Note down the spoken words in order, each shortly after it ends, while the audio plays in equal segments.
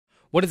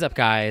What is up,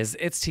 guys?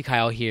 It's T.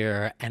 Kyle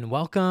here, and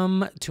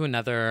welcome to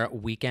another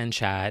weekend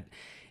chat.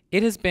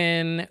 It has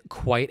been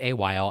quite a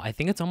while. I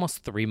think it's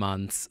almost 3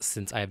 months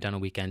since I have done a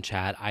weekend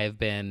chat. I have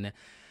been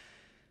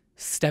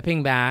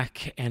stepping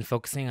back and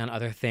focusing on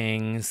other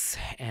things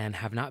and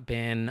have not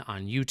been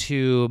on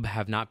YouTube,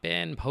 have not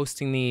been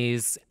posting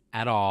these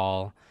at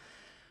all.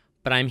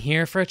 But I'm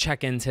here for a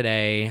check-in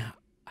today.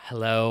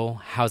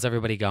 Hello, how's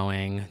everybody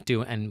going?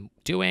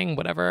 Doing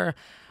whatever.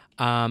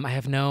 I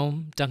have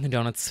no Dunkin'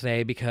 Donuts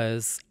today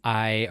because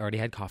I already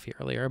had coffee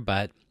earlier,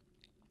 but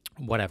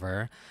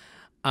whatever.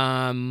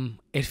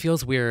 It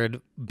feels weird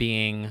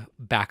being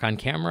back on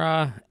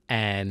camera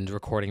and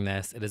recording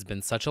this. It has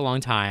been such a long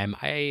time.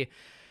 A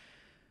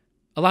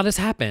lot has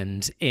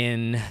happened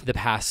in the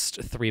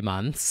past 3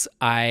 months.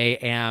 I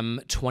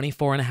am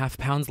 24 and a half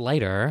pounds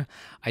lighter.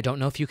 I don't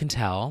know if you can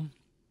tell.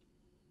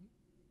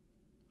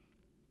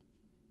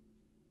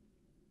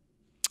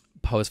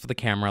 Pose for the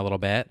camera a little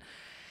bit.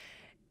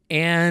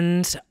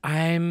 And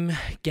I'm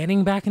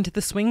getting back into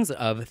the swings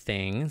of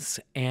things.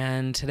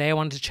 And today I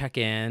wanted to check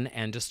in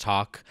and just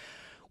talk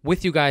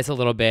with you guys a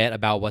little bit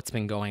about what's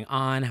been going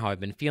on, how I've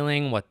been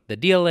feeling, what the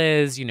deal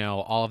is,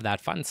 all of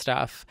that fun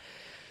stuff.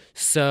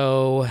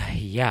 So,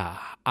 yeah,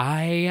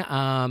 I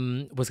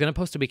was going to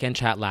post a weekend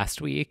chat last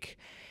week,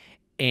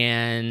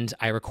 and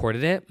I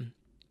recorded it,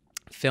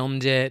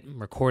 filmed it,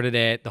 recorded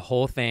it, the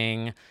whole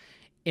thing,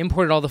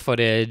 imported all the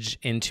footage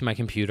into my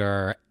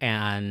computer,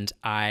 and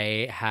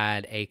I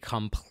had a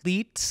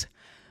complete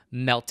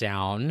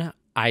meltdown.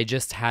 I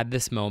just had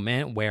this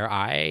moment where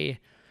I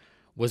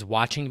was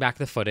watching back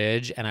the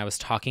footage and I was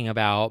talking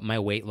about my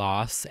weight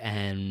loss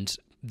and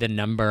the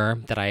number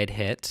that I had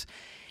hit.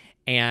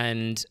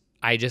 And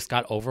I just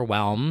got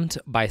overwhelmed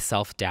by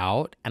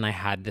self-doubt, and I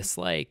had this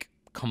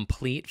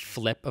complete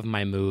flip of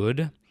my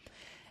mood.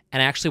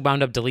 And I actually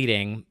wound up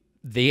deleting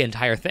the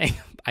entire thing.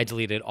 I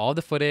deleted all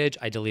the footage.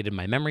 I deleted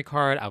my memory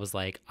card. I was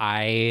like,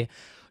 I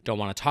don't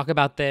want to talk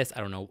about this. I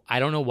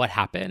don't know what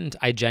happened.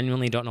 I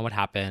genuinely don't know what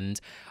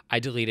happened. I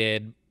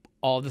deleted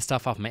all the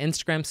stuff off my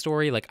Instagram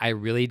story. I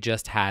really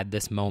just had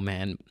this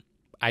moment.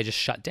 I just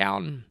shut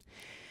down.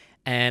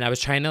 And I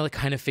was trying to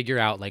kind of figure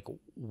out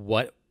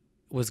what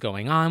was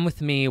going on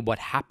with me, what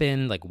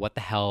happened, what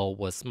the hell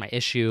was my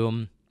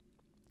issue.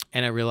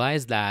 And I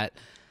realized that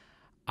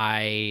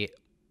I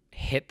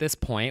hit this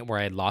point where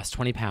I had lost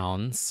 20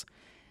 pounds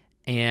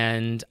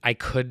and I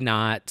could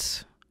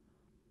not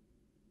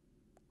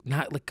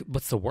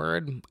what's the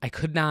word? I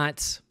could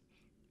not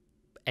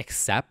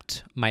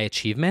accept my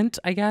achievement,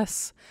 I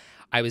guess.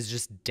 I was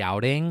just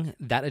doubting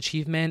that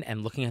achievement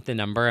and looking at the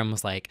number and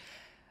was like,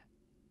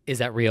 is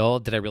that real?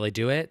 Did I really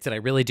do it? Did I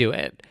really do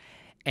it?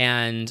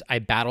 And I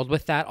battled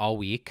with that all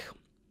week.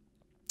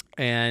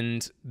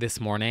 And this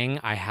morning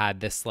I had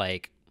this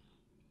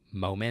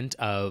moment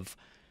of,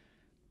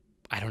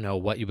 I don't know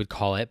what you would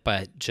call it,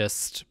 but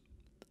just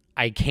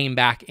I came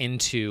back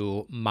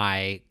into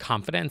my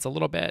confidence a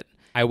little bit.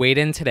 I weighed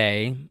in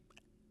today,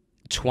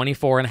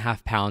 24 and a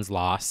half pounds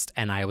lost.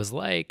 And I was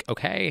like,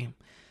 okay,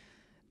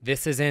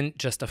 this isn't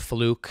just a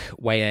fluke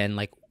weigh in.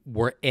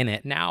 We're in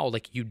it now.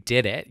 You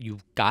did it.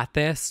 You've got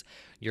this.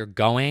 You're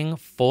going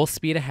full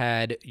speed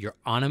ahead. You're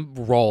on a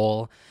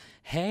roll.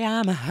 Hey,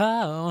 I'm a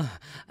hoe.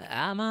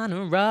 I'm on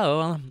a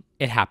roll.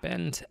 It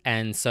happened.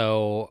 And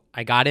so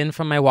I got in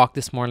from my walk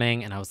this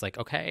morning and I was like,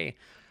 okay,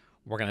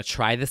 we're going to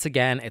try this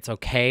again. It's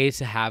okay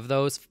to have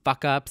those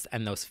fuck ups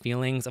and those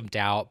feelings of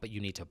doubt, but you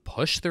need to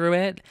push through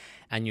it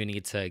and you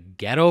need to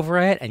get over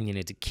it and you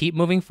need to keep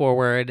moving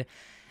forward.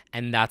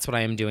 And that's what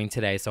I am doing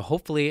today. So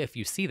hopefully if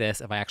you see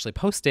this, if I actually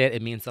post it,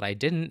 it means that I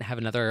didn't have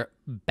another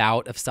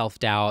bout of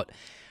self-doubt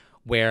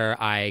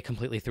where I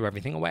completely threw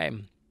everything away.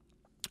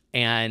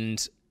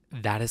 And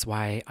that is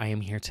why I am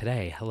here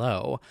today.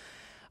 Hello.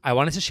 I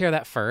wanted to share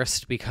that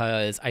first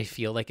because I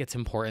feel like it's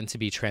important to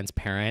be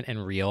transparent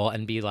and real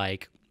and be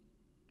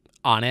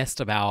honest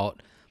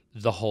about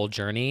the whole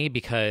journey,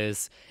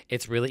 because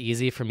it's really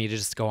easy for me to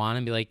just go on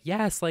and be like,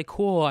 yes,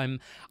 cool.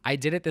 I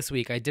did it this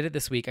week. I did it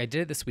this week. I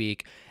did it this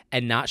week,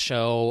 and not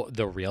show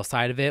the real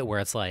side of it where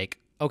it's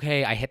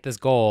okay, I hit this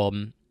goal.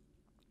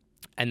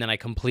 And then I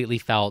completely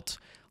felt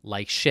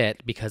like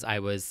shit because I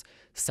was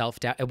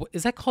self-doubt.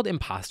 Is that called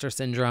imposter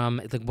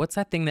syndrome? What's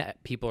that thing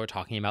that people are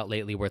talking about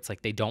lately where it's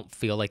they don't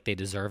feel like they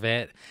deserve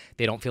it.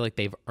 They don't feel like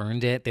they've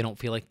earned it. They don't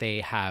feel like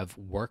they have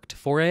worked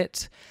for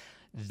it.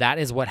 That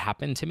is what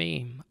happened to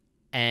me.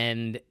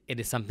 And it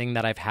is something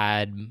that I've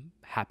had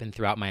happen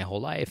throughout my whole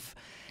life.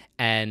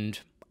 And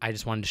I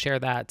just wanted to share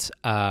that.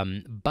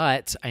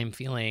 But I'm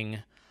feeling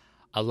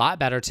a lot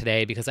better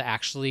today because I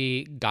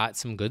actually got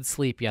some good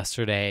sleep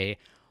yesterday,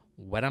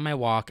 went on my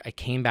walk. I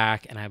came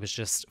back and I was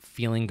just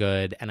feeling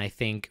good. And I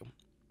think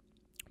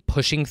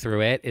pushing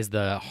through it is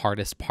the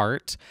hardest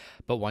part.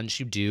 But once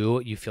you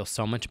do, you feel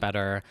so much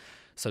better.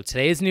 So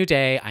today is a new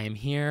day. I am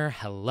here.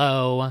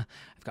 Hello.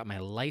 I've got my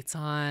lights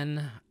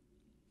on.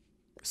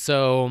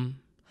 So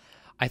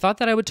I thought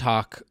that I would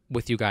talk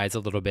with you guys a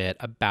little bit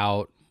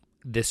about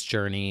this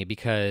journey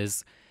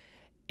because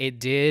it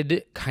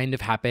did kind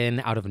of happen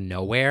out of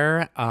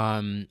nowhere.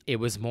 It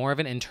was more of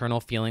an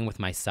internal feeling with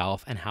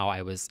myself and how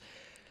I was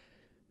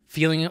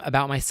feeling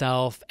about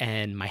myself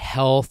and my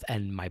health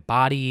and my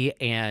body.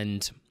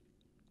 And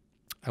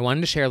I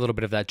wanted to share a little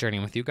bit of that journey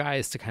with you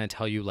guys to kind of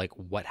tell you like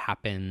what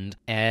happened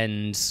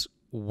and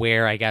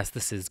where I guess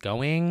this is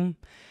going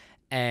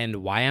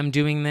and why I'm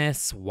doing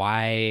this,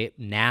 why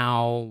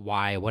now,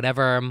 why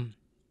whatever.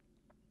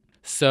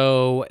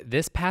 So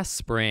this past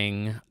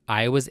spring,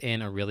 I was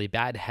in a really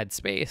bad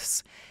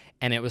headspace,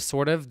 and it was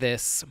sort of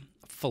this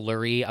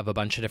flurry of a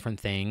bunch of different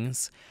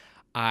things.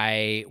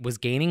 I was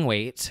gaining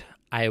weight.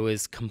 I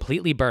was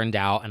completely burned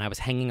out, and I was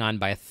hanging on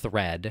by a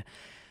thread.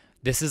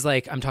 This is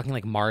like, I'm talking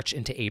like March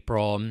into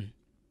April.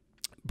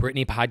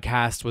 Brittany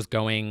podcast was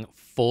going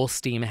full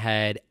steam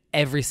ahead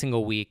every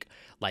single week,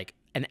 like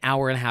an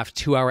hour and a half,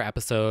 2-hour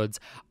episodes.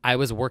 I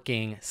was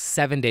working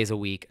 7 days a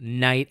week,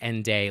 night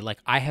and day. Like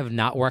I have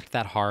not worked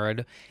that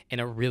hard in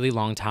a really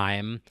long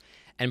time.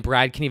 And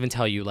Brad can even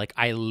tell you, like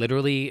I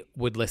literally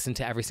would listen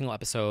to every single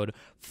episode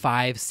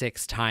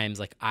 5-6 times.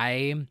 Like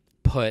I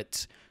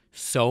put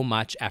so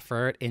much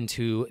effort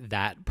into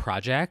that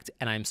project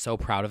and I'm so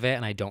proud of it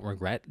and I don't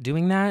regret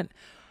doing that.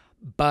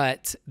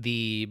 But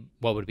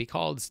what would it be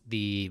called?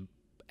 The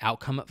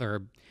outcome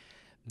or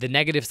the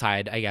negative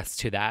side, I guess,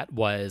 to that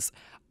was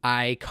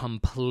I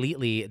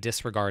completely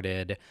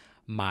disregarded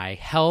my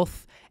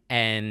health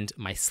and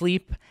my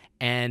sleep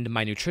and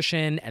my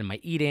nutrition and my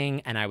eating.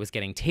 And I was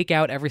getting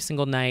takeout every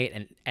single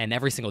night and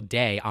every single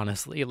day,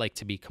 honestly. Like,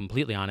 to be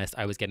completely honest,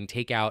 I was getting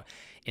takeout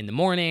in the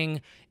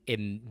morning,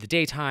 in the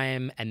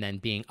daytime, and then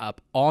being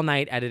up all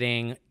night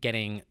editing,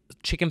 getting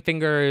chicken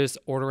fingers,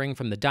 ordering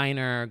from the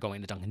diner, going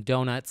to Dunkin'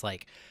 Donuts,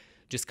 like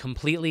just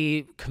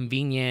completely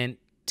convenient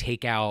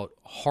takeout,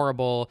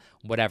 horrible,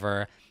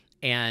 whatever.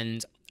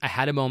 And I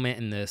had a moment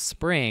in the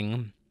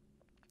spring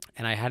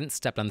and I hadn't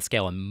stepped on the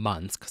scale in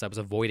months because I was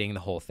avoiding the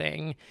whole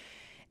thing.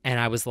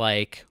 And I was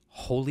like,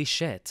 holy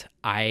shit,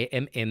 I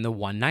am in the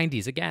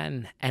 190s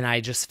again. And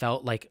I just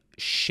felt like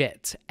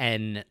shit.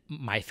 And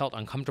I felt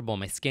uncomfortable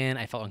in my skin.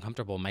 I felt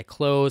uncomfortable in my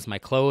clothes. My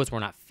clothes were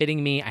not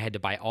fitting me. I had to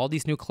buy all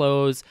these new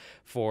clothes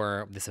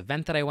for this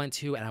event that I went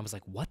to. And I was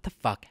like, what the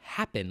fuck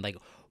happened? Like,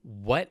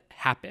 what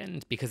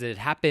happened? Because it had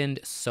happened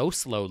so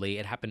slowly.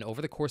 It happened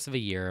over the course of a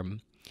year.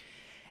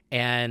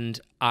 And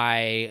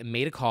I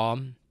made a call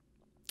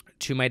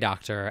to my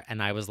doctor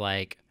and I was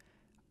like,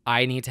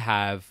 I need to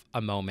have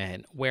a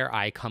moment where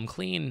I come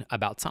clean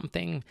about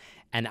something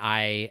and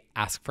I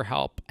ask for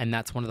help. And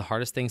that's one of the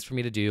hardest things for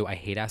me to do. I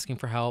hate asking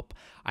for help.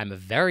 I'm a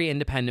very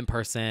independent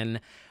person.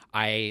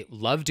 I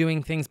love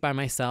doing things by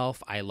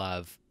myself. I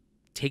love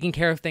taking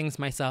care of things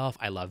myself.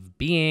 I love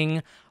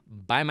being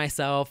by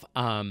myself.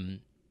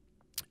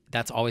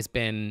 That's always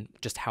been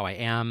just how I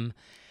am.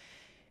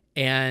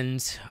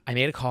 And I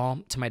made a call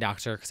to my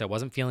doctor because I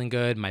wasn't feeling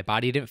good. My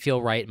body didn't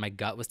feel right. My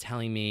gut was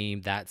telling me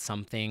that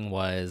something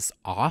was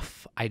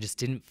off. I just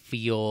didn't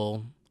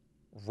feel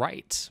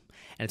right.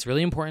 And it's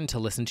really important to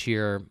listen to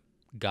your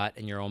gut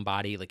and your own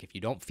body. Like if you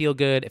don't feel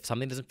good, if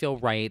something doesn't feel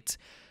right,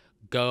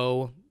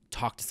 go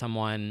talk to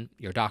someone,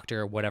 your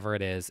doctor, whatever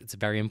it is. It's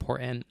very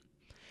important.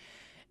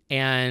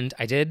 And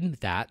I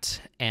did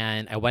that.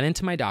 And I went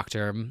into my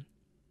doctor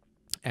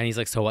and he's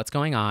like, so what's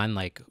going on?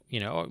 Like, you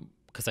know,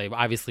 because I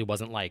obviously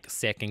wasn't like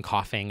sick and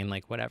coughing and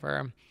like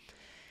whatever.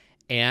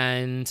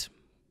 And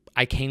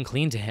I came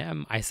clean to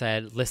him. I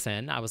said,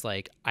 listen, I was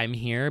like, I'm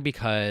here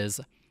because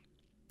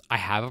I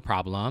have a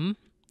problem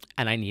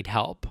and I need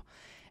help.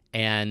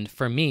 And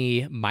for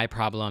me, my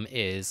problem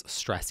is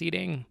stress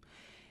eating.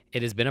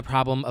 It has been a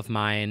problem of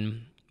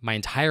mine my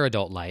entire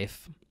adult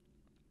life.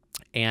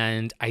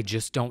 And I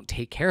just don't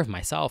take care of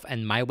myself.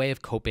 And my way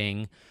of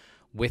coping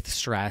with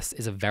stress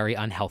is a very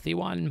unhealthy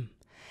one.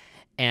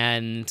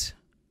 And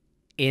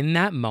in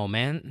that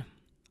moment,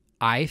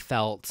 I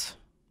felt,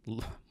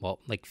 well,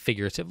 like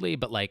figuratively,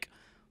 but like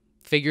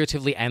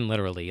figuratively and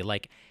literally,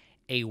 like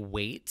a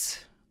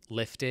weight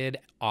lifted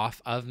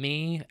off of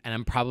me. And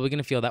I'm probably going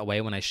to feel that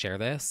way when I share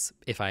this,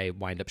 if I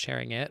wind up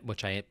sharing it,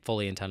 which I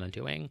fully intend on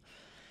doing.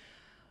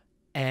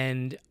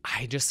 And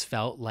I just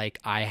felt like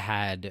I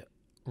had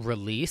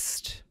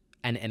released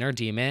an inner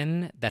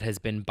demon that has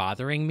been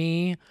bothering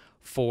me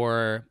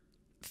for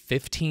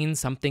 15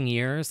 something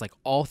years, like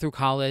all through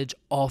college,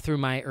 all through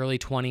my early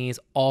 20s,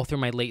 all through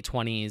my late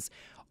 20s,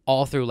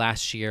 all through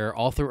last year,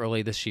 all through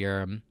early this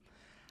year.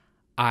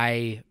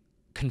 I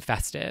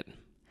confessed it.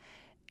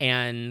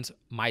 And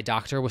my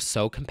doctor was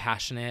so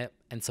compassionate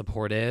and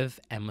supportive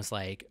and was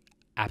like,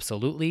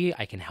 absolutely,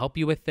 I can help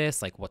you with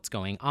this. Like, what's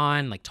going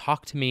on? Like,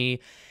 talk to me.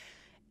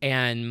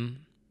 And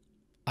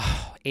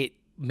it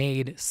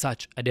made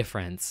such a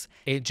difference.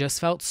 It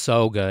just felt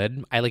so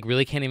good. I like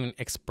really can't even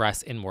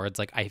express in words.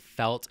 Like I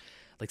felt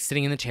like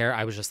sitting in the chair,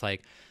 I was just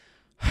like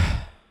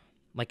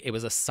it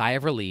was a sigh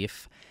of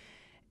relief.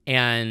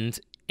 And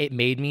it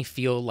made me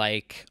feel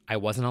like I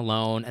wasn't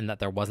alone and that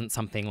there wasn't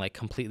something like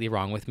completely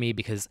wrong with me,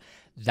 because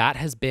that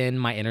has been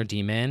my inner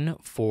demon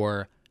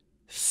for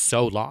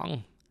so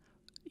long,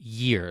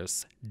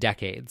 years,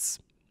 decades,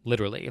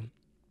 literally.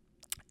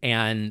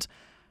 And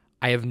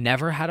I have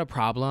never had a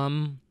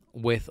problem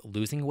with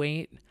losing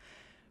weight.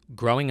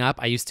 Growing up,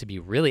 I used to be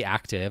really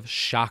active.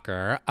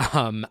 Shocker.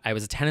 I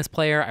was a tennis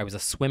player. I was a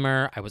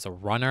swimmer. I was a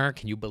runner.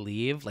 Can you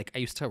believe? Like, I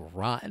used to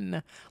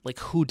run. Like,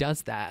 who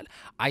does that?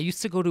 I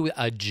used to go to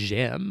a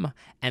gym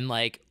and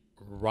like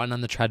run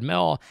on the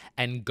treadmill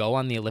and go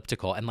on the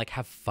elliptical and like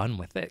have fun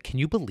with it. Can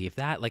you believe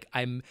that? Like,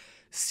 I'm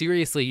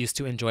seriously used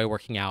to enjoy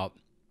working out.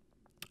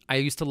 I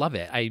used to love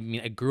it. I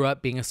mean, I grew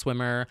up being a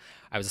swimmer.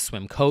 I was a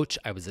swim coach.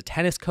 I was a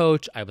tennis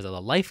coach. I was a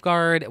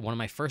lifeguard. One of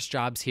my first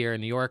jobs here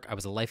in New York, I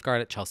was a lifeguard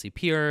at Chelsea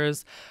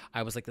Piers.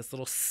 I was like this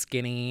little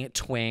skinny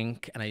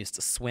twink, and I used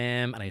to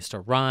swim and I used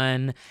to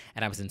run,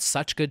 and I was in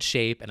such good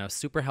shape and I was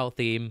super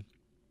healthy.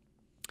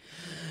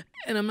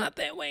 And I'm not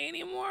that way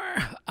anymore.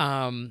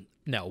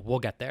 No, we'll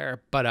get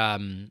there. But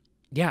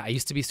yeah, I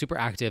used to be super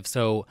active.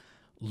 So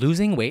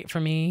losing weight for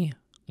me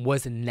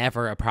was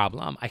never a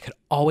problem. I could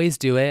always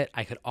do it.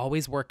 I could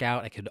always work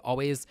out. I could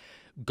always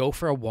go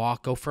for a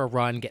walk, go for a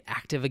run, get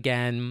active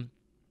again.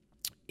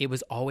 It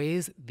was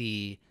always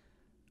the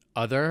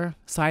other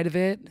side of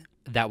it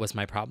that was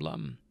my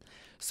problem.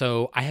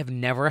 So I have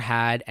never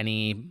had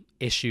any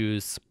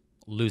issues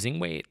losing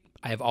weight.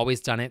 I have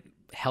always done it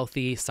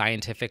healthy,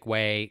 scientific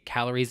way,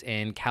 calories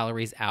in,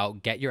 calories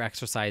out, get your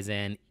exercise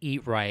in,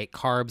 eat right,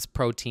 carbs,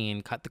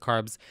 protein, cut the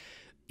carbs,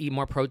 eat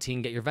more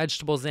protein, get your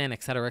vegetables in,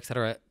 et cetera, et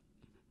cetera.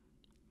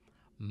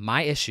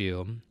 My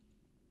issue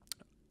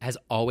has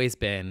always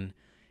been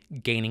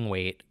gaining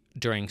weight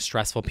during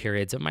stressful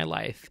periods of my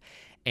life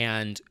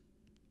and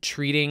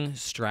treating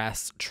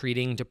stress,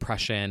 treating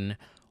depression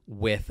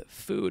with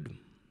food.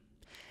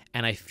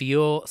 And I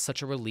feel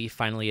such a relief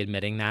finally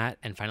admitting that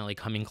and finally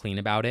coming clean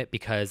about it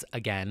because,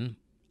 again,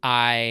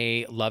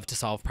 I love to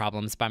solve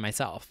problems by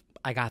myself.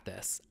 I got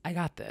this.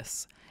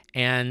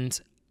 And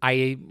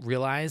I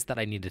realized that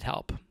I needed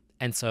help.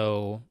 And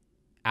so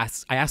I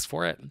asked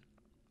for it.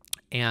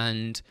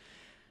 And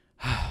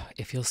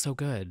it feels so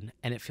good.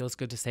 And it feels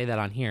good to say that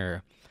on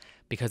here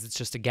because it's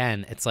just,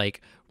 again, it's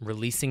like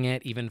releasing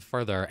it even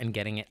further and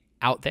getting it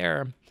out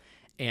there.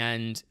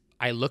 And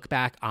I look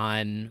back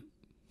on,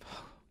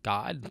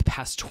 God, the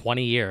past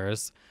 20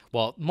 years,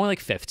 well, more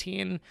like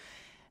 15.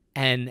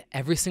 And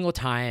every single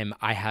time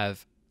I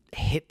have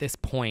hit this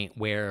point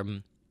where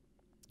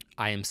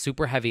I am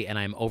super heavy and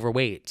I'm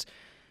overweight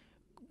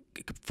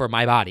for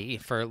my body,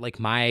 for like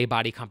my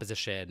body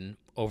composition,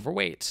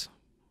 overweight.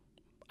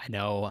 I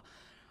know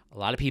a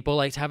lot of people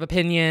like to have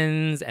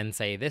opinions and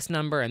say this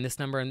number and this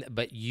number,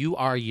 but you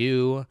are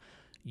you.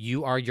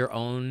 You are your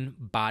own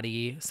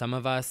body. Some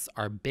of us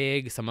are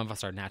big. Some of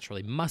us are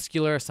naturally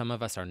muscular. Some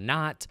of us are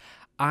not.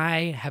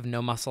 I have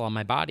no muscle on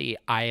my body.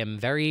 I am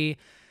very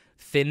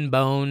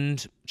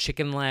thin-boned,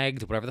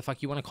 chicken-legged, whatever the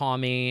fuck you want to call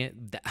me.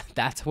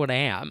 That's what I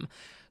am.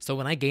 So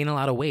when I gain a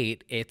lot of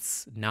weight,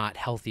 it's not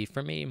healthy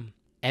for me.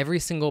 Every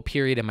single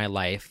period in my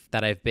life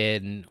that I've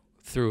been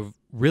through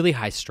really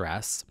high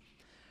stress,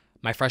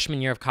 my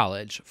freshman year of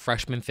college,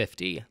 freshman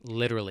 50,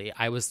 literally,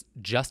 I was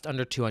just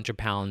under 200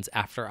 pounds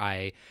after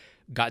I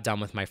got done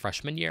with my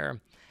freshman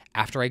year.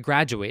 After I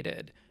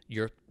graduated,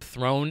 you're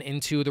thrown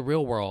into the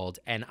real world,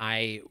 and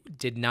I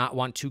did not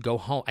want to go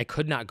home. I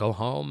could not go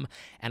home,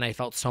 and I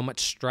felt so much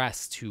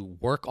stress to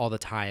work all the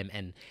time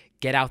and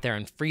get out there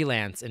and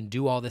freelance and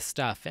do all this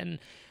stuff, and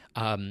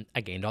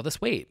I gained all this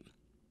weight.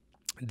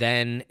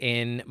 Then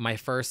in my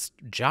first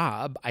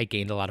job, I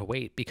gained a lot of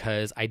weight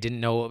because I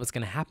didn't know what was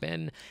going to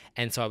happen.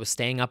 And so I was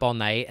staying up all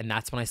night, and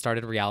that's when I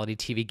started reality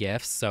TV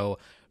Gifts. So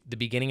the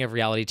beginning of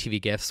reality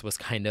TV Gifts was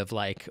kind of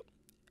like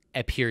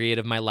a period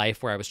of my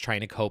life where I was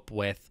trying to cope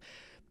with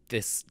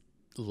this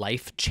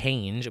life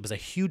change. It was a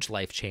huge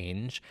life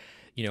change.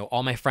 You know,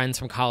 all my friends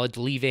from college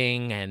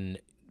leaving and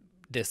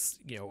this,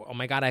 you know, oh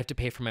my God, I have to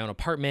pay for my own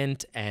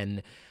apartment.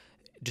 And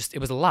just, it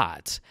was a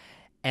lot.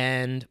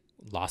 And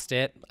lost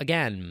it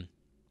again.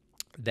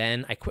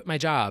 Then I quit my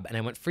job and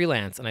I went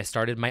freelance and I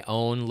started my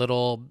own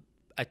little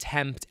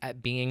attempt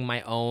at being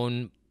my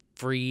own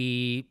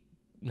free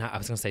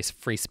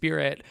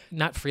spirit,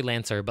 not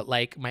freelancer, but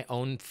like my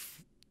own,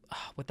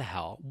 what the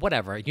hell,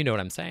 whatever, you know what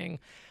I'm saying?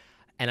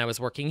 And I was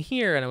working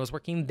here and I was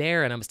working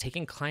there and I was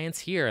taking clients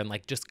here and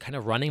like just kind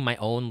of running my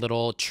own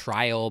little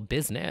trial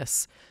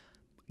business.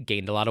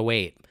 Gained a lot of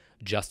weight,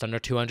 just under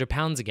 200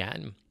 pounds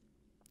again.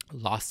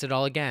 Lost it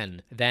all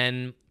again.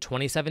 Then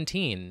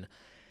 2017,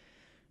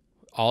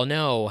 all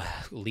know,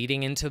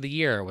 leading into the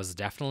year was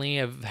definitely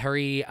a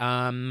very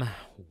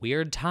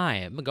weird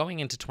time. Going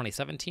into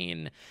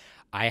 2017,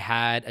 I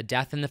had a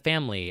death in the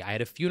family. I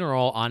had a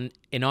funeral on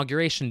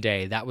Inauguration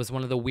Day. That was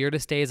one of the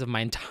weirdest days of my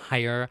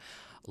entire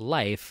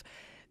life.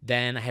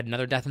 Then I had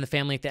another death in the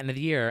family at the end of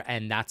the year,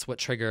 and that's what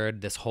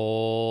triggered this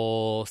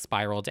whole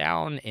spiral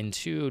down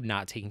into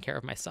not taking care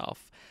of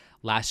myself.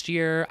 Last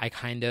year, I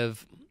kind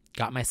of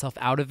got myself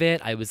out of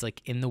it. I was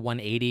like in the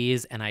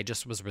 180s, and I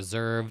just was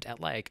reserved at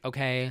like,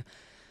 okay,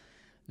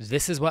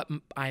 this is what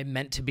I'm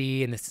meant to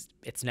be, and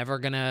it's never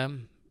gonna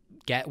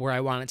get where I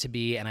want it to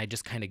be. And I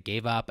just kind of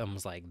gave up and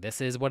was like,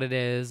 this is what it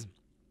is.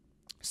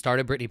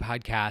 Started Brittany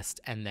podcast,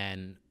 and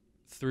then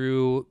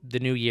through the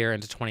new year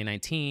into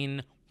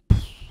 2019,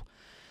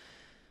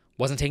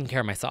 wasn't taking care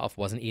of myself,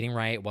 wasn't eating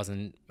right,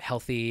 wasn't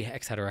healthy,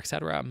 et cetera, et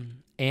cetera.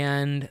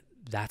 And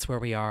that's where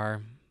we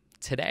are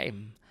today.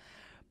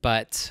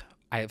 But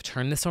I have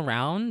turned this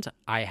around.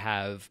 I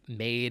have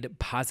made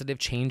positive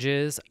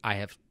changes. I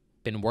have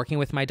been working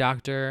with my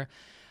doctor.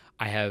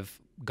 I have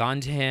gone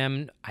to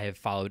him. I have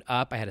followed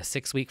up. I had a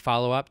 6-week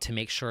follow-up to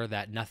make sure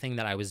that nothing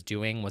that I was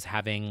doing was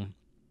having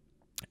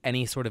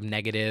any sort of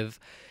negative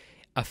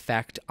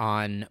effect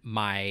on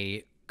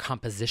my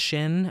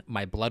composition,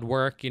 my blood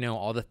work,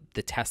 all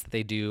the tests that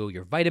they do,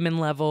 your vitamin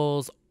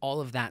levels, all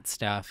of that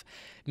stuff,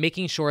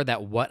 making sure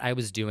that what I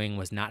was doing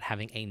was not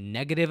having a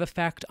negative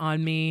effect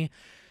on me.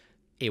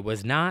 It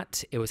was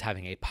not. It was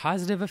having a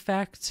positive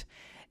effect.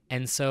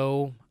 And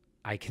so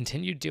I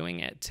continued doing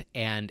it,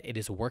 and it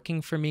is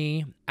working for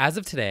me. As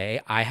of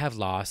today, I have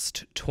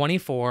lost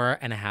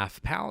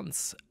 24.5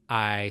 pounds.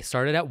 I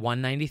started at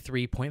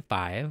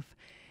 193.5.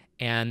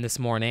 And this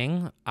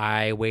morning,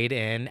 I weighed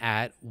in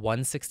at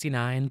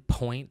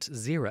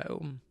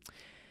 169.0.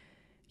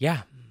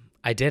 Yeah,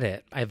 I did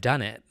it. I've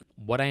done it.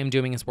 What I am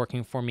doing is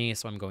working for me,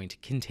 so I'm going to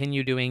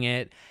continue doing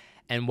it.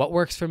 And what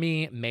works for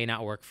me may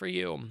not work for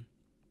you.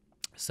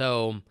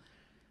 So,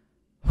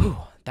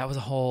 that was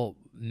a whole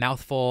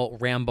mouthful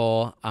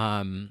ramble.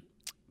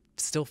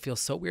 Still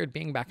feels so weird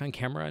being back on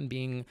camera and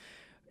being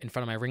in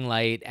front of my ring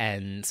light.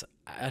 And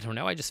I don't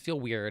know, I just feel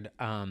weird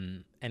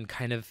and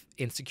kind of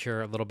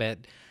insecure a little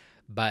bit.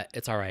 But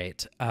it's all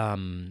right.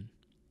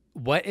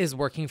 What is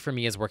working for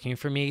me is working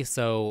for me.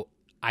 So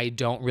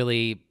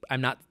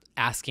I'm not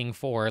asking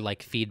for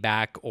like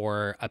feedback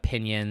or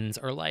opinions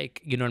or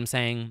like, you know what I'm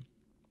saying?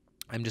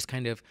 I'm just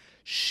kind of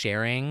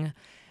sharing,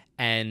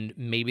 and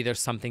maybe there's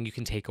something you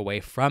can take away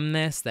from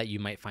this that you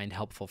might find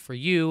helpful for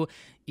you,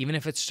 even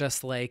if it's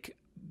just like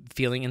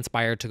feeling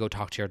inspired to go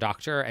talk to your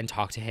doctor and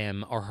talk to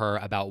him or her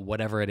about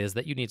whatever it is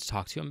that you need to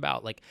talk to him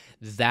about. Like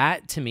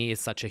that to me is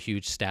such a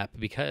huge step,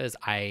 because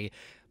I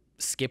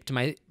skipped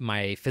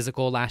my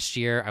physical last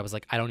year. I was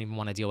like, I don't even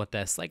want to deal with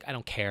this. Like, I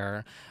don't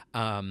care.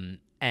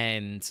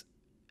 And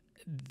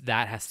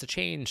that has to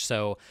change.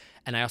 So,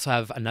 and I also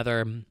have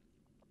another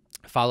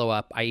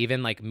follow-up. I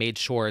even like made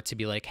sure to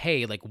be like,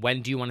 hey, like,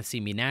 when do you want to see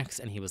me next?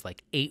 And he was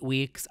like, 8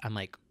 weeks. I'm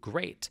like,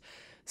 great.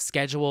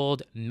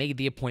 Scheduled, made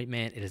the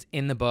appointment. It is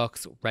in the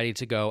books, ready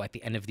to go at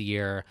the end of the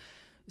year.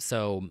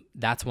 So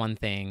that's one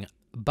thing.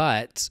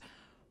 But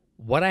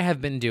what I have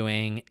been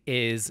doing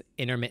is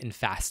intermittent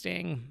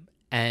fasting.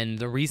 And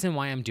the reason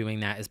why I'm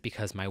doing that is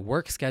because my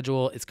work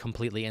schedule is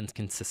completely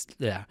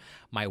inconsistent.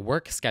 My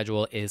work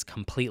schedule is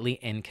completely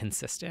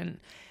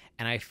inconsistent.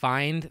 And I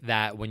find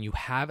that when you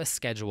have a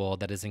schedule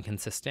that is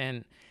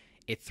inconsistent,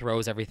 it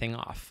throws everything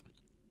off.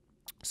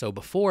 So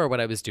before, what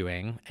I was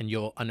doing, and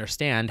you'll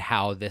understand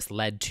how this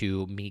led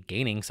to me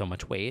gaining so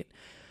much weight,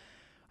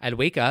 I'd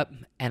wake up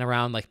and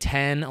around like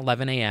 10,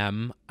 11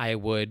 a.m., I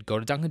would go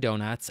to Dunkin'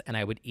 Donuts and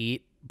I would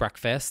eat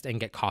breakfast and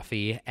get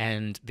coffee,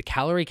 and the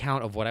calorie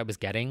count of what I was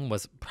getting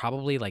was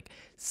probably like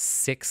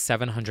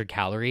 600-700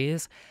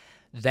 calories.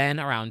 Then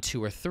around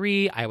 2 or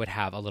 3, I would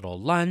have a little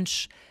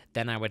lunch.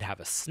 Then I would have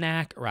a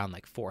snack around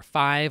like 4 or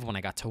 5 when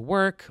I got to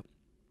work.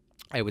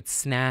 I would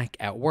snack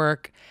at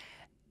work,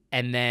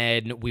 and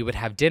then we would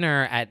have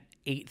dinner at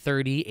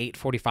 8:30,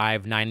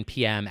 8:45, 9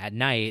 p.m. at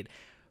night.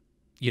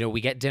 We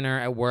get dinner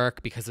at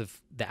work because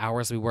of the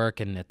hours we work,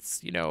 and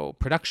it's,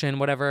 production,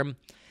 whatever,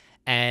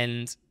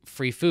 and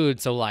free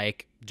food. So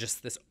like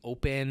just this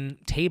open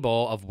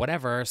table of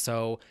whatever.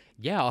 So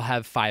yeah, I'll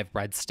have 5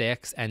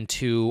 breadsticks and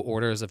 2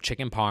 orders of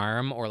chicken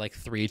parm, or like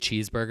 3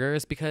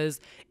 cheeseburgers, because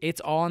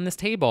it's all on this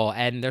table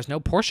and there's no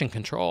portion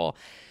control.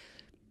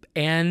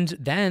 And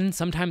then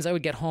sometimes I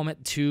would get home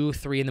at 2,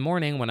 3 in the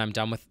morning when I'm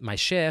done with my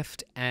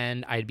shift,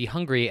 and I'd be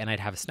hungry and I'd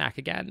have a snack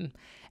again,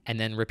 and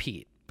then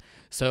repeat.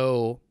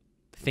 So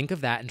think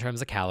of that in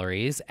terms of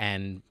calories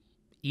and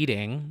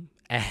eating,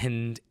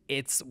 and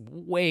it's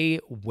way,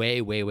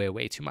 way, way, way,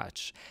 way too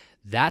much.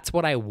 That's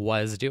what I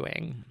was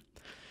doing.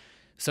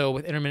 So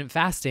with intermittent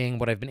fasting,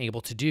 what I've been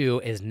able to do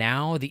is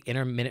now the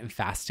intermittent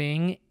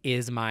fasting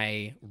is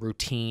my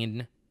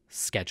routine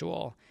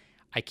schedule.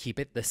 I keep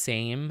it the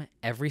same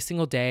every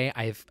single day.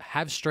 I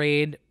have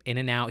strayed in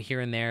and out here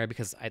and there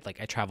because I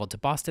traveled to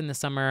Boston this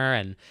summer,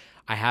 and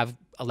I have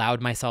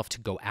allowed myself to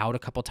go out a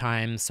couple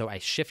times. So I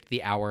shift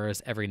the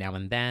hours every now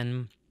and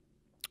then.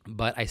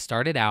 But I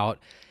started out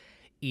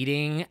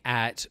eating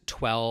at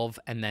 12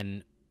 and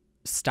then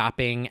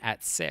stopping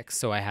at 6.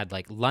 So I had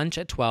like lunch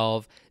at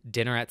 12,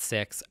 dinner at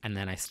 6, and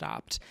then I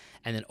stopped.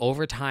 And then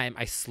over time,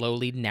 I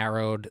slowly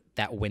narrowed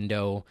that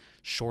window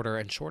shorter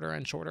and shorter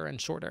and shorter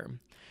and shorter.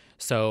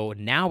 So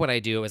now what I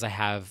do is I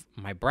have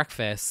my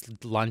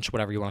breakfast, lunch,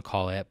 whatever you want to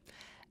call it,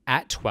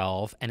 at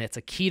 12, and it's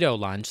a keto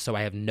lunch. So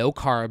I have no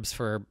carbs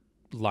for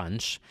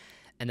lunch.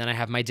 And then I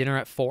have my dinner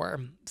at 4,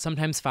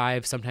 sometimes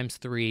 5, sometimes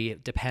 3,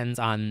 depends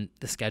on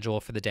the schedule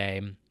for the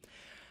day.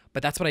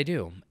 But that's what I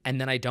do. And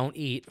then I don't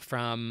eat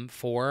from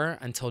 4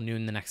 until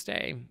noon the next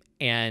day.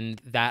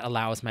 And that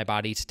allows my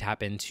body to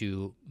tap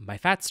into my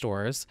fat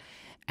stores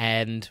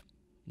and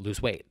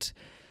lose weight.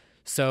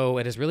 So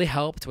it has really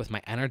helped with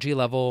my energy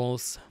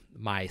levels,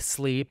 my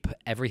sleep,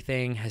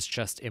 everything has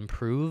just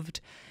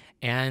improved.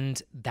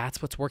 And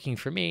that's what's working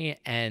for me.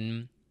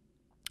 And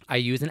I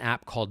use an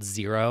app called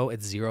Zero.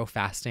 It's Zero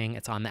Fasting.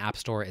 It's on the App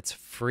Store. It's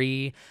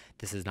free.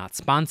 This is not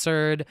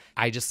sponsored.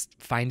 I just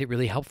find it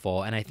really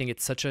helpful. And I think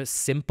it's such a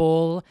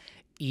simple,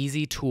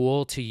 easy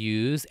tool to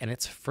use, and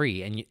it's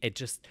free. And it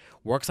just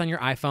works on your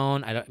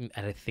iPhone.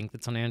 I think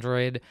that's on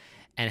Android.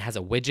 And it has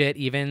a widget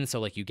even. So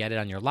like you get it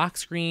on your lock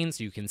screen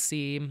so you can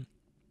see.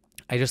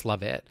 I just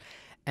love it.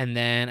 And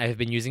then I've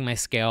been using my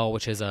scale,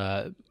 which is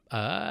a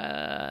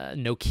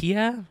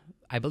Nokia.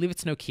 I believe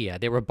it's Nokia.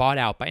 They were bought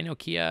out by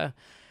Nokia.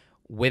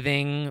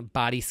 Withing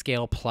Body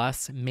Scale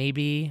Plus,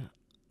 maybe.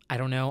 I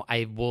don't know.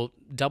 I will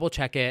double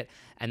check it,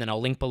 and then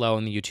I'll link below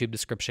in the YouTube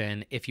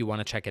description if you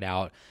want to check it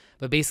out.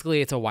 But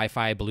basically, it's a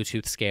Wi-Fi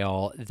Bluetooth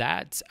scale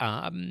that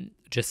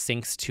just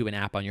syncs to an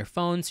app on your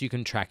phone so you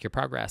can track your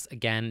progress.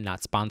 Again,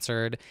 not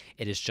sponsored.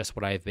 It is just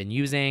what I've been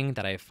using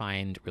that I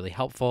find really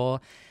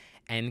helpful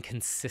and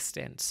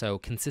consistent. So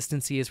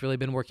consistency has really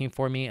been working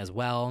for me as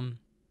well.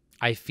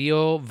 I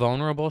feel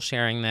vulnerable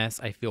sharing this.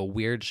 I feel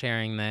weird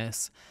sharing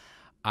this.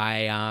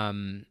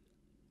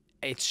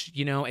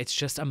 It's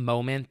just a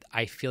moment.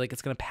 I feel like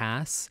it's going to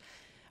pass.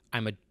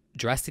 I'm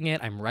addressing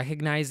it. I'm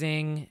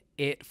recognizing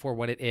it for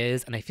what it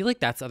is. And I feel like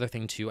that's the other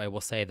thing too, I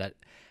will say, that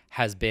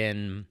has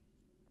been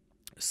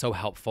so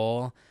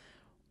helpful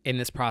in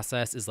this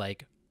process is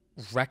like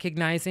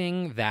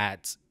recognizing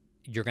that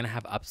you're going to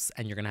have ups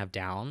and you're going to have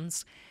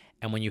downs.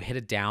 And when you hit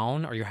a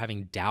down or you're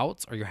having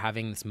doubts or you're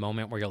having this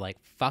moment where you're like,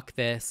 fuck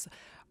this,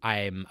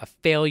 I'm a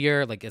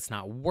failure, like it's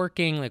not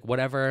working, like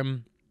whatever,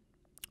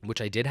 which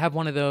I did have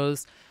one of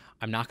those.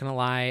 I'm not going to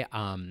lie.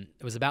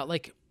 It was about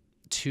like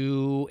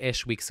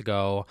 2-ish weeks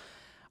ago.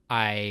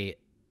 I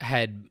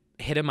had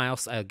hit a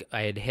milestone.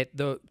 I had hit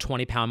the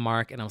 20-pound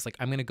mark, and I was like,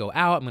 I'm going to go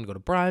out. I'm going to go to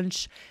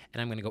brunch,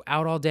 and I'm going to go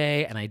out all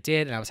day. And I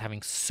did, and I was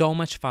having so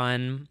much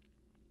fun.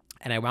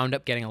 And I wound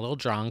up getting a little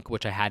drunk,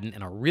 which I hadn't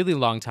in a really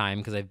long time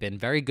because I've been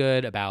very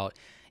good about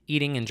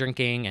eating and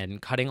drinking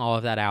and cutting all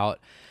of that out.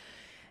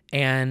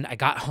 And I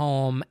got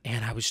home,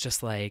 and I was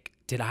just like,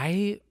 did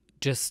I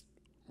just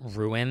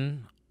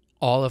ruin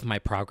all of my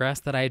progress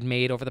that I had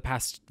made over the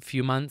past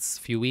few months,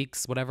 few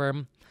weeks, whatever?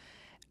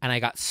 And I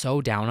got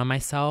so down on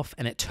myself,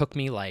 and it took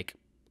me like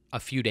a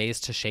few days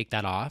to shake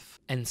that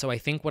off. And so I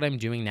think what I'm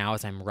doing now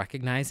is I'm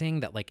recognizing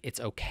that like it's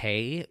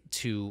okay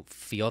to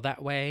feel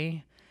that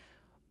way,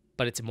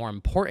 but it's more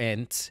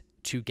important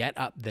to get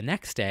up the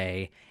next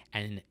day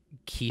and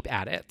keep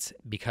at it,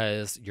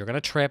 because you're going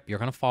to trip, you're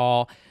going to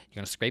fall, you're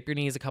going to scrape your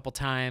knees a couple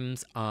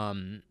times.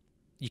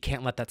 You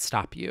can't let that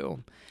stop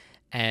you.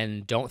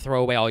 And don't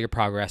throw away all your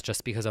progress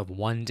just because of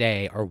one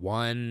day or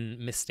one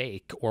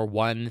mistake or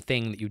one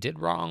thing that you did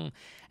wrong.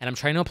 And I'm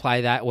trying to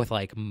apply that with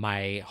like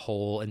my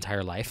whole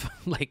entire life,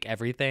 like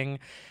everything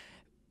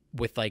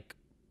with like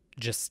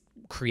just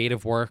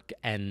creative work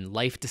and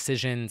life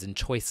decisions and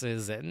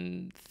choices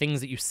and things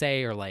that you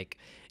say, or like,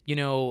 you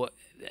know,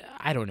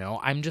 I don't know.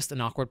 I'm just an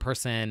awkward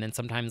person. And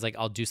sometimes like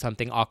I'll do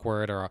something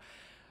awkward, or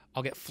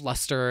I'll get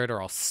flustered,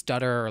 or I'll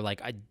stutter, or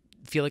like I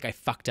feel like I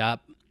fucked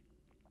up.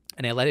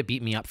 And I let it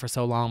beat me up for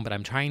so long, but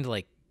I'm trying to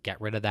like get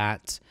rid of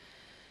that.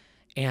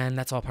 And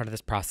that's all part of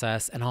this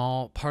process, and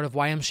all part of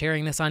why I'm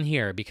sharing this on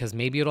here, because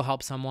maybe it'll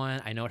help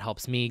someone. I know it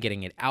helps me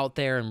getting it out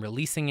there and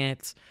releasing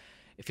it.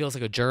 It feels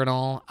like a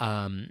journal.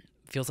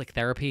 Feels like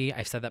therapy.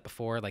 I've said that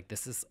before. Like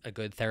this is a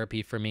good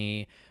therapy for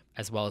me,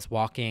 as well as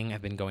walking.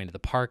 I've been going to the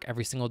park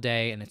every single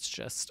day, and it's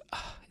just,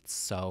 it's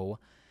so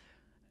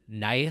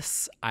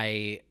nice.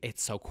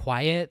 It's so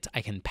quiet.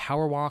 I can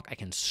power walk. I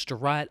can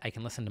strut. I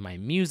can listen to my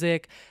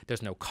music.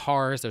 There's no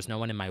cars. There's no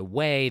one in my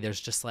way. There's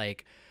just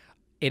like,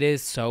 it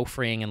is so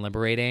freeing and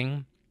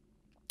liberating.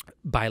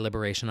 By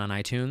Liberation on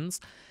iTunes.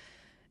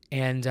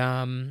 And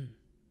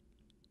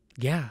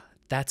yeah,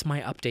 that's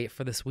my update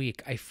for this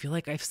week. I feel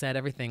like I've said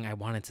everything I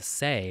wanted to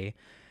say.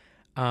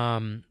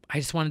 I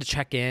just wanted to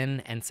check in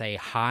and say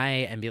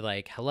hi and be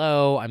like,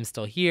 hello, I'm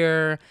still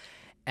here,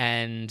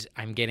 and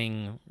I'm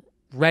getting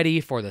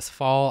ready for this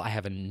fall. I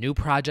have a new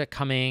project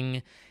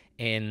coming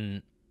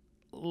in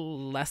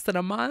less than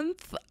a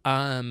month.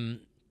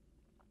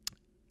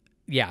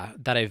 Yeah,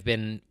 that I've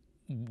been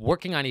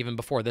working on even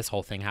before this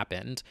whole thing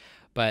happened,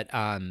 but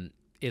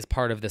is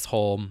part of this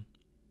whole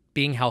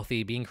being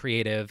healthy, being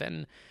creative.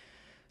 And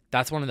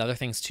that's one of the other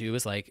things too,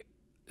 is like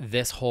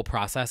this whole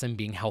process and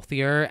being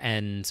healthier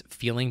and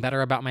feeling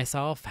better about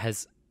myself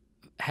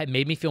had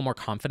made me feel more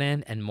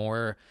confident and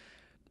more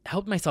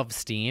helped my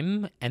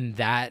self-esteem, and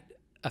that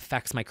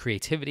affects my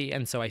creativity.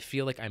 And so I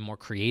feel like I'm more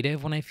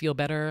creative when I feel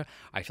better.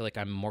 I feel like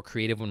I'm more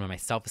creative when my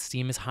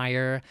self-esteem is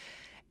higher,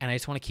 and I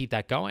just want to keep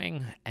that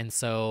going. And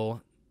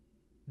so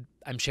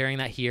I'm sharing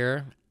that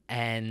here,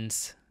 and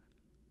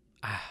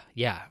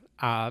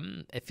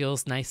it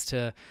feels nice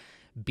to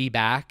be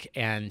back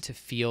and to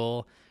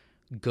feel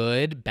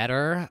good,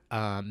 better,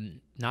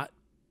 not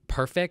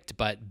perfect,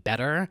 but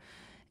better.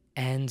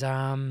 And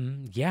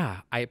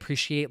I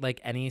appreciate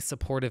like any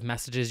supportive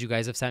messages you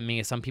guys have sent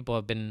me. Some people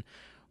have been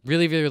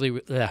really, really,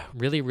 really,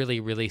 really, really,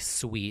 really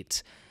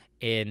sweet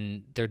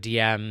in their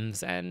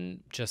DMs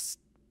and just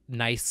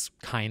nice,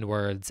 kind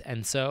words.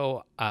 And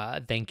so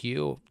thank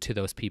you to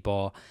those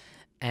people.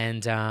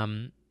 And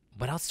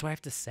what else do I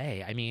have to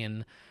say? I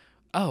mean,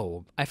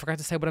 oh, I forgot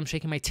to say what I'm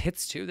shaking my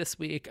tits to this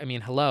week. I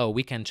mean, hello,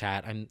 weekend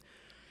chat.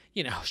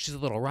 She's a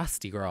little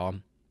rusty girl.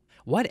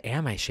 What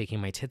am I shaking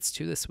my tits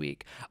to this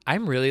week?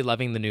 I'm really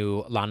loving the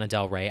new Lana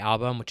Del Rey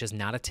album, which is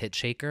not a tit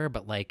shaker,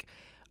 but like,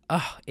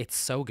 oh, it's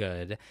so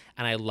good.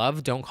 And I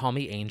love Don't Call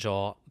Me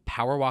Angel,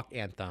 Power Walk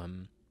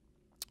Anthem.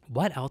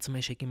 What else am I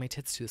shaking my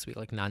tits to this week,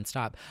 like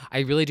nonstop? I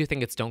really do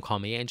think it's Don't Call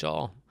Me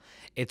Angel.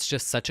 It's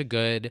just such a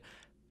good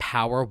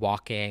power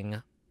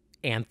walking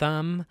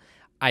anthem.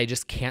 I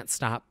just can't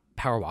stop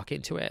power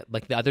walking to it.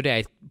 Like the other day,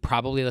 I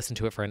probably listened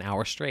to it for an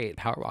hour straight,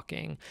 power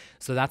walking.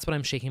 So that's what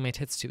I'm shaking my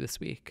tits to this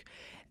week.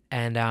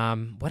 And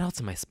what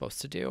else am I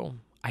supposed to do?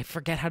 I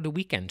forget how to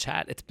weekend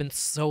chat. It's been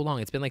so long.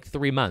 It's been like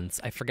 3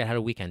 months. I forget how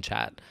to weekend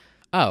chat.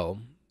 Oh,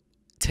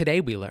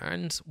 today we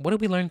learned. What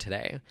did we learn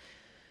today?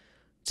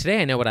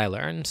 Today I know what I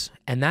learned,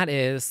 and that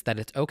is that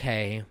it's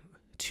okay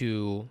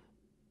to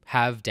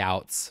have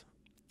doubts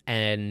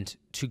and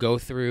to go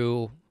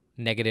through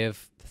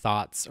negative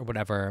thoughts or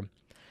whatever,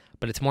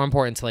 but it's more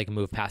important to like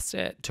move past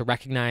it, to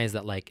recognize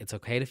that like it's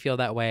okay to feel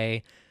that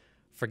way,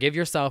 forgive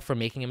yourself for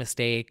making a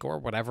mistake or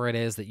whatever it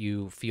is that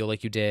you feel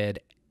like you did,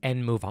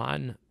 and move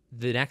on.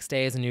 The next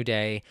day is a new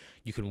day.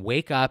 You can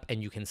wake up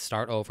and you can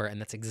start over.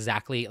 And that's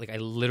exactly like I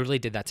literally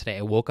did that today.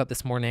 I woke up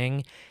this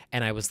morning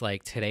and I was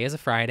like, today is a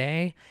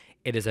Friday.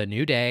 It is a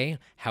new day.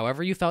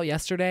 However you felt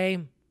yesterday,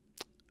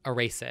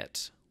 erase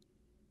it.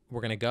 We're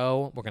going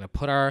to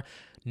put our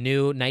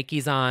new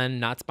Nikes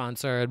on, not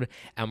sponsored,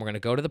 and we're going to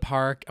go to the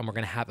park and we're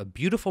going to have a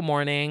beautiful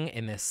morning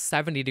in this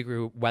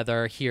 70-degree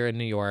weather here in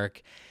New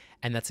York.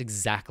 And that's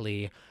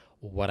exactly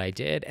what I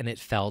did. And it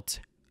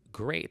felt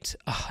great.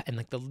 And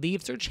like the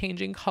leaves are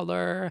changing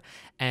color.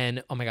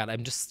 And oh my God,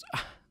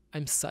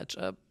 I'm such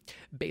a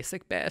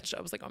basic bitch.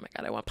 I was like, oh my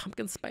God, I want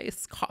pumpkin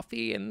spice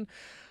coffee and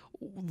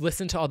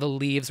listen to all the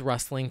leaves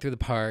rustling through the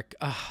park.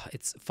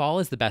 Fall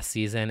is the best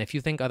season. If you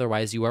think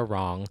otherwise, you are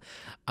wrong.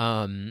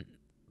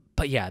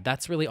 But yeah,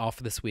 that's really all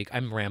for this week.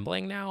 I'm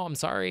rambling now. I'm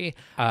sorry.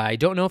 I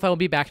don't know if I will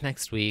be back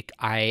next week.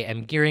 I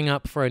am gearing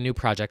up for a new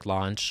project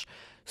launch.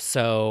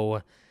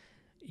 So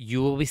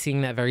you will be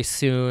seeing that very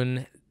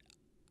soon.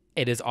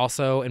 It is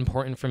also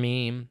important for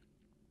me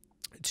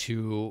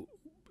to,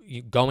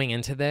 going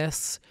into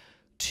this,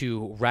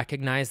 to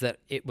recognize that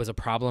it was a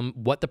problem,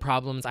 what the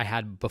problems I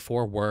had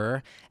before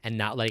were, and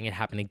not letting it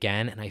happen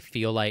again. And I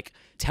feel like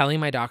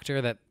telling my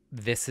doctor that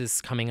this is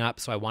coming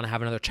up, so I want to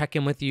have another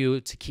check-in with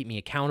you to keep me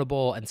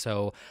accountable. And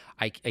so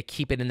I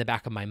keep it in the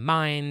back of my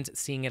mind,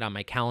 seeing it on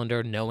my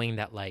calendar, knowing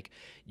that like,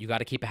 you got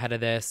to keep ahead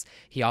of this.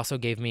 He also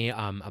gave me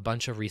a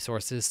bunch of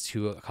resources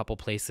to a couple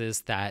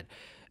places that,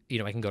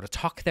 I can go to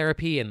talk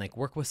therapy and like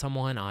work with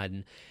someone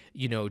on,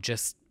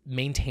 just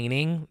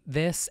maintaining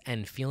this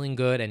and feeling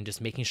good and just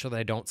making sure that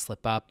I don't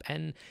slip up,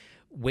 and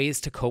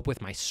ways to cope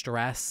with my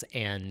stress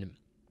and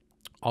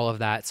all of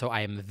that. So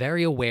I am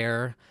very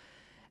aware,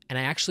 and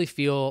I actually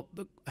feel,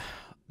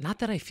 not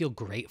that I feel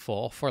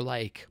grateful for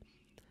like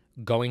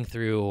going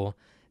through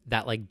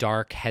that like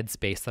dark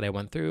headspace that I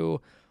went through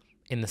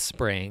in the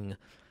spring,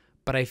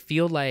 but I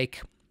feel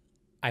like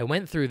I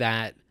went through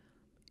that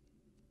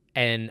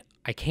and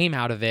I came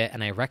out of it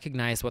and I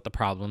recognized what the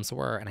problems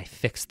were and I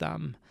fixed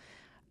them.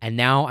 And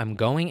now I'm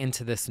going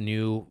into this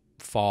new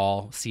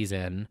fall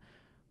season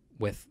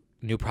with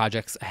new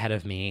projects ahead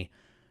of me,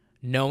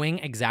 knowing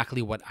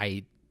exactly what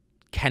I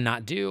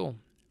cannot do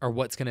or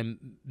what's going to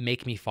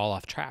make me fall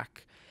off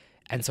track.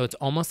 And so it's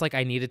almost like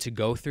I needed to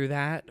go through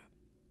that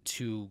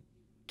to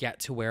get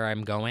to where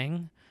I'm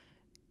going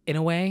in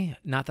a way.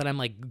 Not that I'm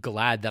like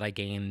glad that I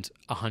gained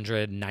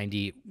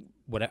 190,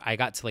 what I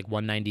got to like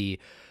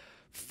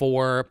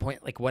 194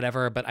 point, like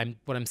whatever. But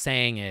what I'm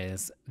saying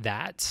is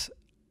that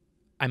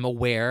I'm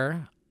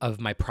aware of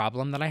my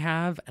problem that I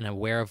have and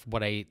aware of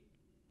what I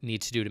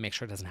need to do to make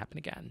sure it doesn't happen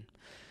again.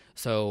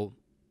 So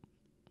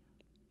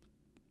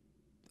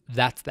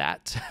that's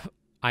that.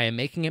 I am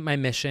making it my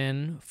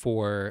mission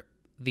for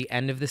the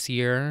end of this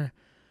year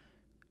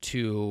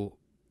to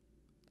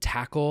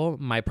tackle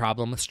my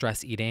problem with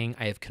stress eating.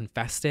 I have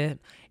confessed it.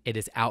 It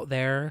is out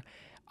there.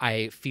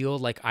 I feel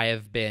like I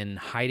have been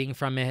hiding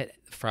from it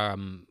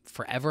from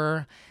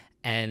forever,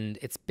 and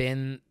it's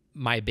been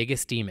my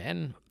biggest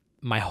demon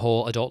my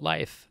whole adult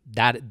life.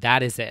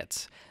 That is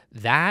it.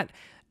 That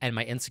and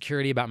my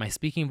insecurity about my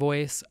speaking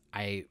voice,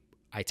 I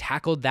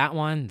tackled that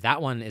one.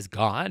 That one is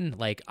gone.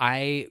 Like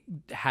I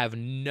have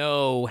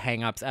no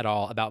hangups at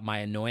all about my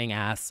annoying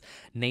ass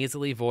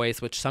nasally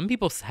voice, which some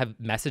people have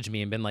messaged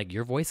me and been like,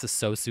 your voice is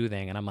so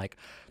soothing. And I'm like,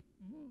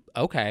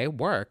 okay,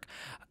 work.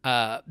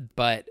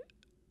 But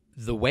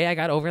the way I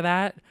got over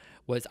that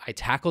was I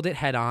tackled it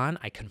head on.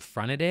 I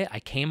confronted it. I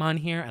came on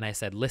here and I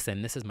said,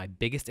 listen, this is my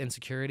biggest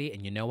insecurity.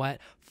 And you know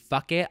what?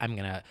 Fuck it. I'm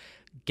going to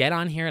get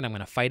on here and I'm going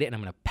to fight it and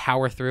I'm going to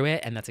power through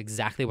it. And that's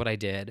exactly what I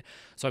did.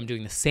 So I'm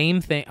doing the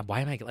same thing.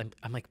 Why am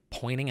I'm like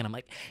pointing and I'm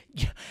like,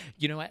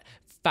 you know what?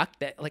 Fuck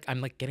that. Like,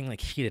 I'm like getting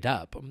like heated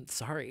up. I'm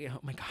sorry. Oh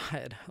my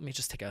God. Let me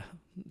just take a,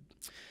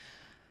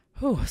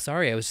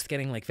 sorry. I was just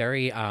getting like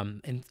very,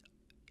 and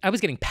I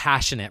was getting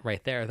passionate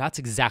right there. That's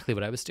exactly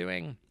what I was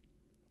doing.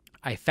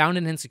 I found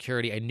an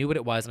insecurity. I knew what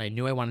it was and I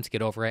knew I wanted to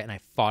get over it and I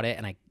fought it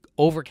and I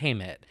overcame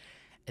it.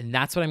 And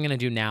that's what I'm going to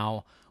do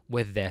now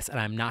with this. And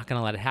I'm not going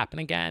to let it happen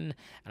again.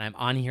 And I'm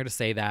on here to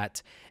say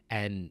that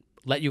and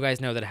let you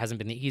guys know that it hasn't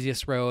been the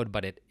easiest road,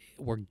 but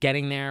we're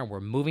getting there. We're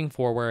moving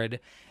forward.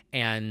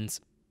 And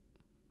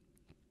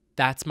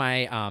that's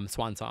my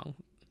swan song.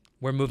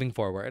 We're moving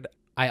forward.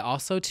 I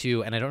also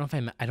too, and I don't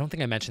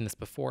think I mentioned this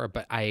before,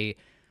 but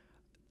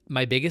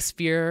my biggest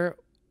fear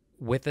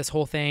with this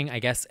whole thing, I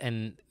guess,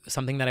 and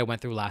something that I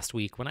went through last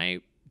week when I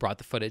brought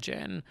the footage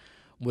in,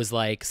 was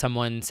like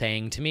someone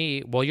saying to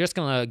me, well, you're just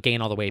going to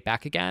gain all the weight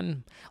back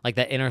again. Like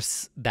that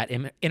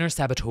inner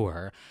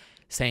saboteur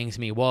saying to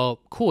me, well,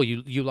 cool,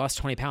 you lost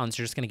 20 pounds.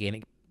 You're just going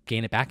to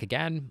gain it back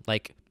again.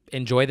 Like,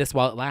 enjoy this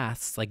while it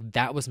lasts. Like,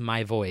 that was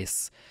my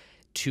voice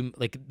to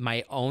like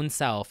my own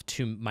self,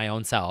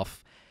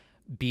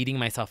 beating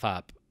myself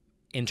up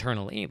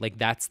internally. Like,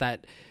 that's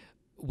that.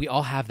 We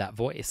all have that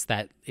voice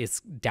that is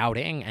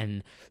doubting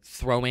and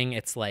throwing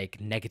its like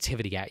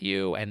negativity at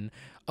you. And,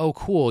 oh,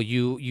 cool,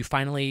 you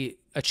finally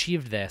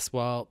achieved this.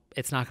 Well,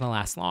 it's not going to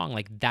last long.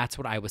 Like, that's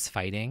what I was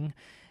fighting.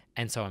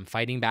 And so I'm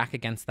fighting back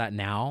against that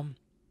now.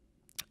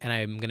 And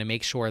I'm going to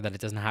make sure that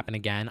it doesn't happen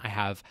again. I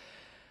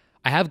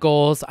have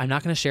goals. I'm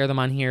not going to share them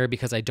on here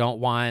because I don't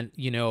want,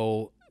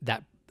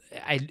 that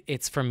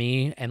it's for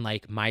me and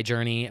like my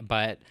journey.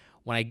 But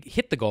when I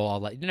hit the goal, I'll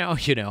let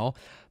you know,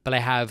 but I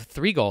have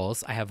 3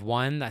 goals. I have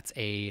one that's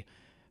a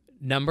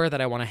number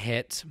that I want to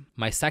hit.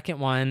 My second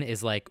one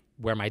is like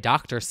where my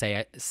doctor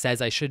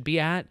says I should be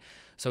at.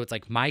 So it's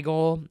like my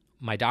goal,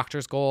 my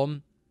doctor's goal.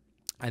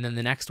 And then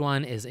the next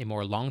one is a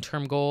more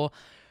long-term goal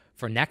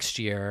for next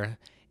year,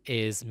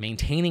 is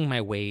maintaining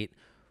my weight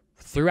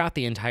throughout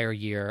the entire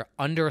year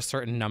under a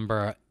certain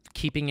number,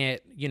 keeping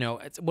it,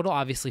 it'll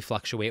obviously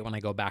fluctuate when I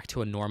go back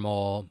to a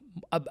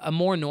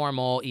more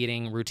normal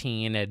eating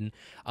routine and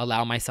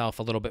allow myself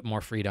a little bit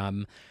more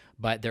freedom.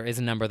 But there is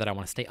a number that I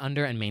want to stay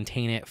under and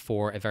maintain it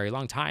for a very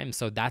long time.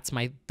 So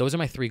those are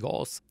my 3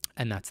 goals.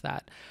 And that's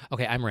that.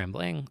 Okay, I'm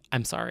rambling.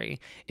 I'm sorry.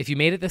 If you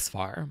made it this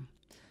far,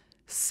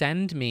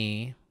 send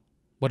me,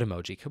 what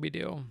emoji could we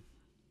do?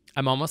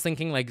 I'm almost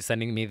thinking like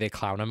sending me the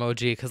clown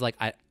emoji because like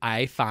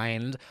I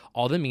find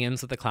all the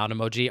memes with the clown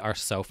emoji are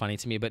so funny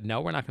to me, but no,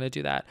 we're not going to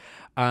do that.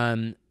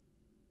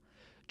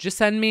 Just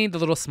send me the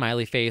little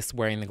smiley face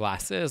wearing the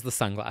glasses, the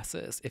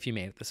sunglasses, if you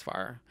made it this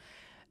far.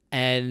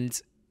 And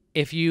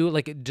if you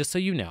like, just so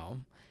you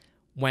know,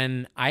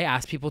 when I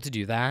ask people to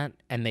do that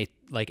and they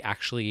like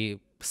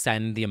actually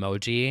send the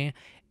emoji,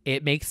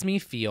 it makes me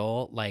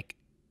feel like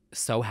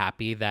so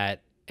happy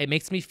that it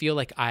makes me feel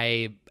like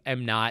I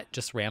am not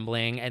just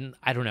rambling. And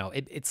I don't know,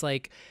 it's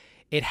like,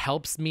 it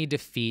helps me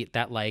defeat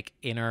that like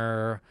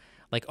inner,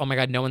 like, oh my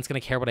God, no one's going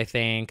to care what I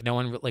think. No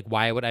one, like,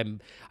 why would I'm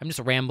just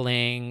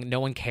rambling. No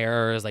one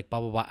cares, like, blah,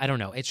 blah, blah. I don't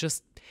know.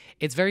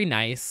 It's very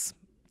nice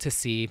to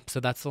see. So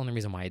that's the only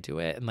reason why I do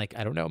it. And like,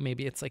 I don't know,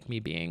 maybe it's like me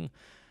being,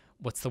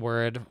 what's the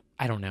word?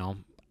 I don't know.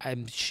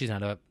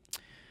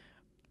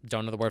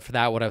 Don't know the word for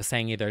that, what I was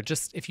saying either.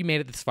 Just if you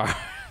made it this far,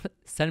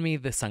 send me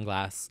the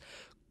sunglass,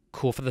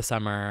 cool for the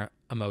summer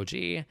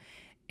emoji.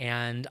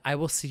 And I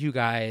will see you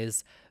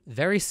guys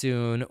very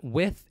soon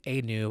with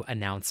a new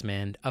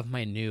announcement of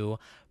my new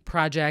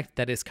project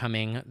that is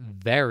coming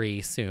very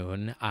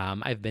soon.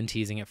 I've been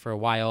teasing it for a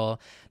while.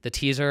 The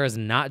teaser is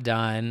not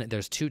done.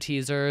 There's 2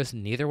 teasers.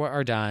 Neither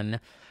are done.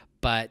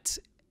 But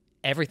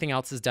everything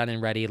else is done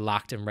and ready,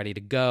 locked and ready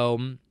to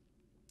go.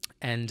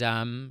 And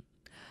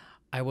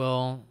I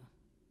will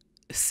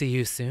see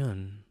you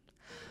soon.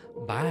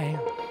 Bye.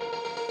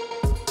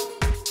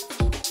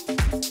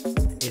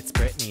 It's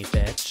Brittany,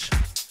 bitch.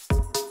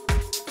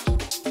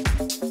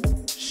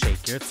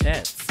 Shake your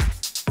tits.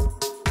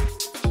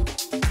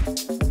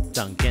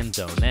 Dunkin'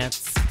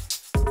 Donuts.